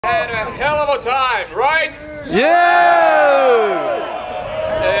a hell of a time, right? Yeah!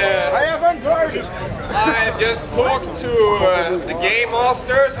 I haven't heard. I just talked to the game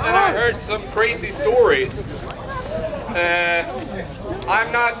masters and I heard some crazy stories.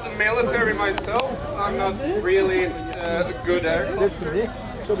 I'm not the military myself. I'm not really good at it.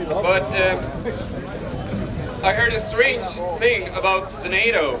 But I heard a strange thing about the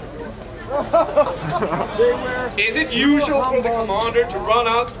NATO. Is it usual for the commander to run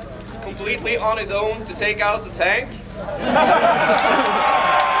out completely on his own to take out the tank?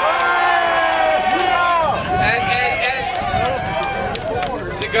 And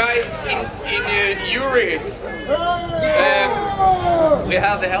the guys in Uris, we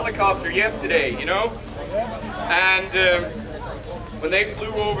had the helicopter yesterday, you know? And when they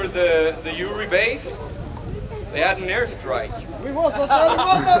flew over the Uri base, they had an airstrike.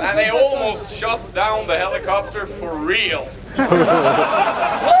 And they almost shot down the helicopter for real.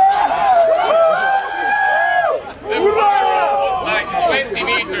 The fire was like 20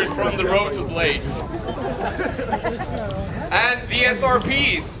 meters from the rotor blades. And the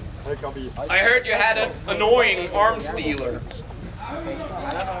SRPs, I heard you had an annoying arms dealer.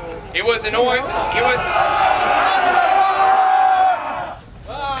 He was annoying.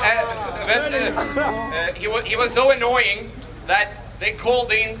 He was so annoying that they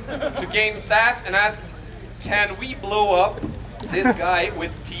called in to game staff and asked, "Can we blow up this guy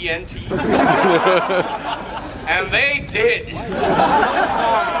with TNT?" And they did.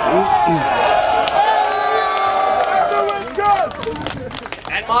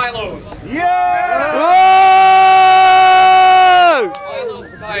 And Milo's. Yeah!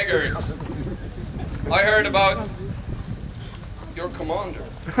 Milo's Tigers. I heard about your commander.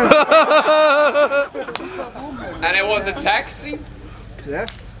 And it was a taxi. Yeah.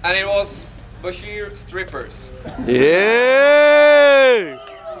 And it was Bashir strippers. Yeah!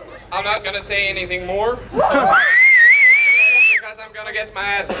 I'm not gonna say anything more. Because I'm gonna get my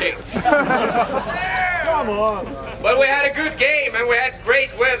ass kicked. Come on. But we had a good game and we had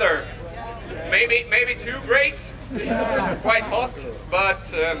great weather. Maybe too great. Quite hot,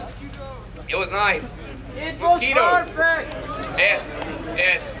 but it was nice. It was perfect.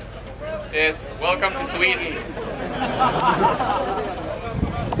 Yes. Welcome to Sweden.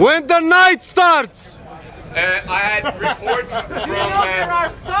 When the night starts! I had reports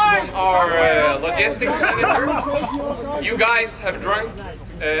from our logistics manager. You guys have drunk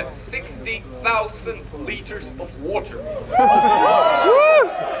 60,000 liters of water.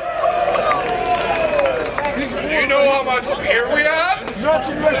 Do you know how much beer we have? Not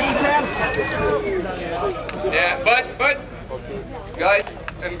in Russian camp. Yeah, but guys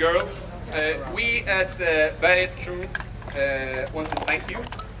and girls, we at BERGET crew want to thank you.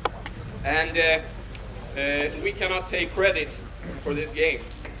 And we cannot take credit for this game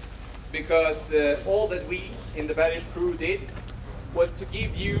because all that we in the BERGET crew did was to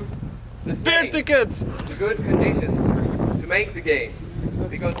give you the good conditions to make the game,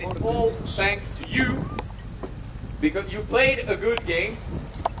 because it's all thanks to you, because you played a good game,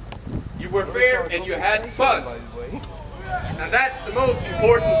 you were fair and you had fun. And that's the most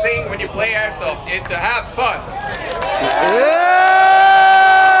important thing when you play airsoft, is to have fun.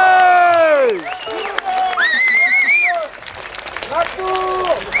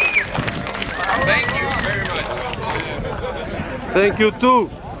 Thank you very much. Thank you too.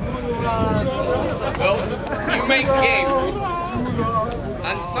 Well, you make the game.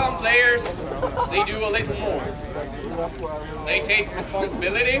 And some players, they do a little more. They take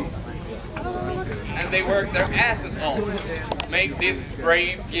responsibility and they work their asses off to make this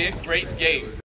great game.